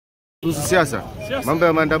Kuhusu siasa. Mambo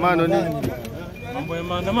ya maandamano ni mambo ya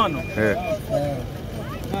maandamano.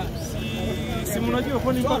 Si mnajua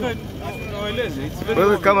kwani mpaka naeleze.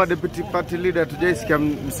 Wewe kama deputy party leader tujaisikia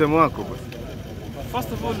msemo wako basi.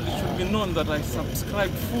 First of all, it should be known that I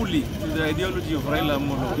subscribe fully to the ideology of Raila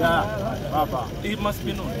Amolo. It must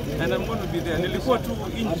be known, and I'm going to be there. Nilikuwa tu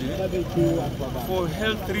nje for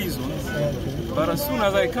health reasons, but as soon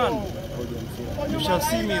as I can, you shall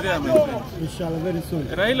see me there, my friend. Inshallah, very soon.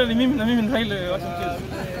 Raila ni mimi na mimi ni Raila, wacha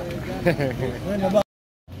mchezo.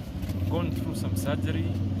 Gone through some surgery,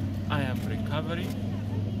 I am recovering,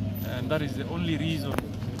 and that is the only reason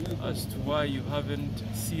as to why you haven't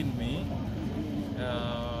seen me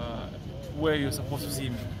where you're supposed to see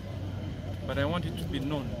me. But I want it to be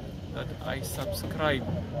known that I subscribe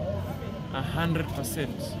 100%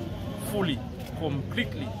 fully,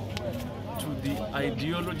 completely to the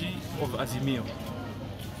ideology of Azimio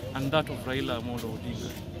and that of Raila Amolo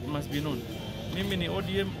Odinga. It must be known. Mimi ni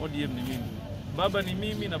ODM, ODM ni mimi. Baba ni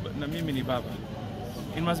mimi na mimi ni baba.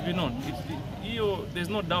 It must be known. There's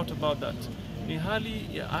no doubt about that. Ni hali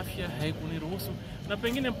ya afya haikuniruhusu na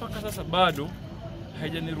pengine mpaka sasa bado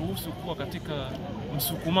haijaniruhusu kuwa katika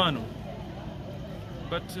msukumano.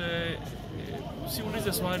 But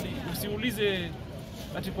usiulize swali, usiulize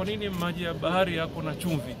ati kwa nini maji ya bahari yako na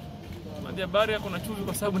chumvi. Maji ya bahari yako na chumvi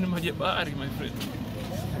kwa sababu ni maji ya bahari, my friend.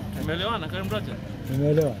 Umeelewana kama mbracha?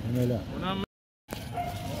 Nimeelewa.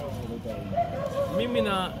 Mimi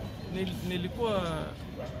nilikuwa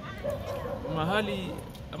mahali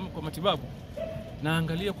kwa matibabu,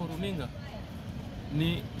 naangalia kwa runinga.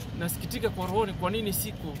 Nasikitika kwa rohoni kwa nini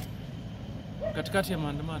siko katikati ya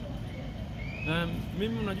maandamano. Na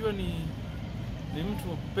mimi unajua ni mtu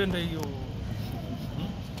wa kupenda hiyo.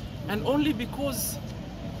 And only because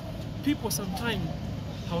people sometimes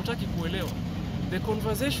hawataki kuelewa. The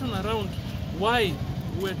conversation around why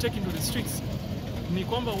we're taking to the streets ni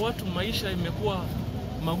kwamba watu maisha imekuwa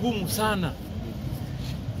magumu sana.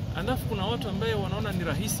 Alafu kuna watu ambao wanaona ni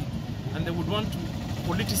rahisi and they would want to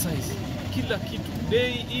politicize kila kitu,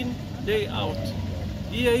 day in, day out,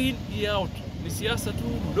 year in, year out. Ni siasa tu,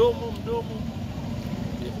 mdomo.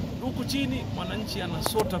 Huku chini mwananchi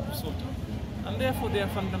anasota kusota. And therefore there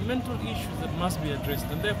are fundamental issues that must be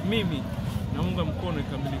addressed. And therefore mimi naunga mkono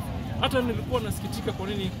ikamilifu. Hata nilikuwa nasikitika kwa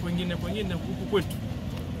nini kwengine huku kwetu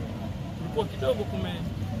kulikuwa kidogo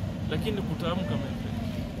lakini kutaamka mbele.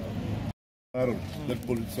 That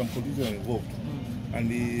some politicians are involved,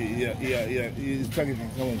 and he is targeting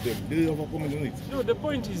some of them. Do you have a comment on it? No, the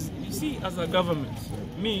point is, you see, as a government,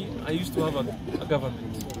 I used to have a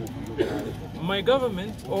government. My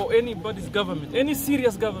government, or anybody's government, any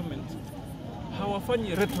serious government,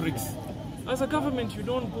 hawafanyi rhetorics. As a government, you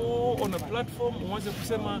don't go on a platform uanze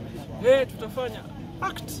kusema, hey, tutafanya.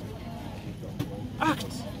 Act.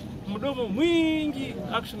 Mdomo mwingi,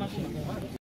 action.